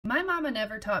My mama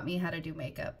never taught me how to do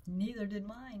makeup. Neither did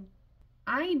mine.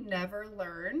 I never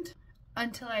learned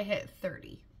until I hit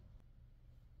 30.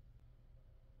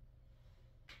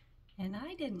 And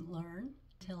I didn't learn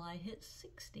till I hit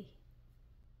 60.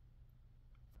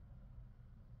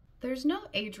 There's no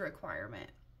age requirement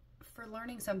for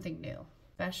learning something new,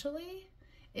 especially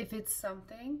if it's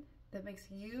something that makes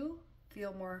you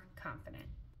feel more confident.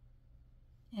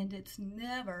 And it's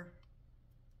never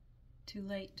too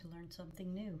late to learn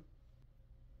something new.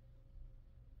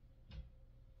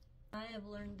 I have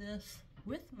learned this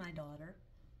with my daughter,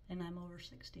 and I'm over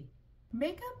 60.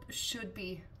 Makeup should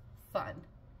be fun.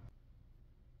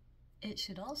 It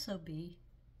should also be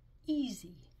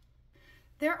easy.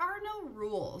 There are no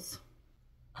rules.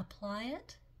 Apply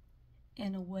it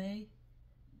in a way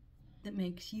that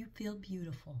makes you feel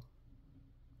beautiful.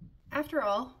 After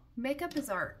all, makeup is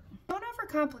art. Don't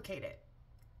overcomplicate it.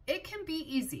 It can be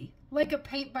easy, like a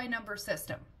paint-by-number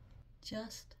system.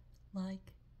 Just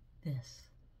like this.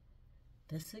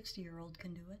 This 60-year-old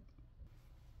can do it.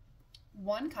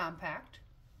 One compact.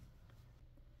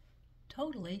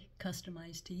 Totally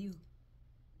customized to you.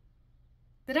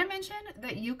 Did I mention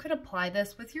that you could apply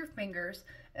this with your fingers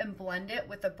and blend it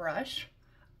with a brush?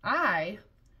 I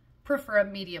prefer a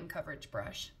medium coverage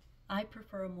brush. I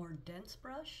prefer a more dense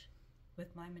brush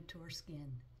with my mature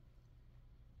skin.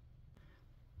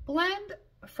 Blend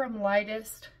from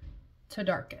lightest to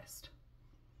darkest.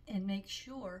 And make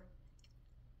sure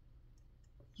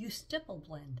you stipple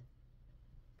blend.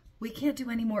 We can't do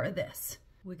any more of this.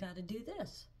 We gotta do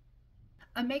this.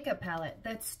 A makeup palette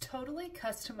that's totally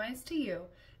customized to you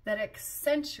that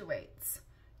accentuates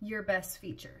your best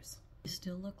features. You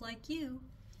still look like you,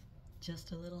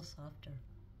 just a little softer.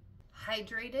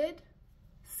 Hydrated,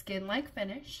 skin-like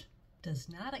finish. Does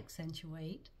not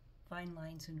accentuate fine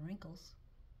lines and wrinkles.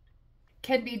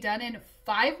 Can be done in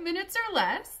 5 minutes or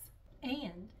less.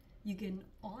 And you get an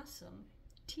awesome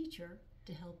teacher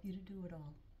to help you to do it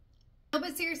all. No,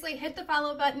 but seriously, hit the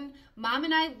follow button. Mom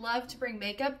and I love to bring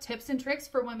makeup tips and tricks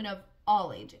for women of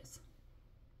all ages.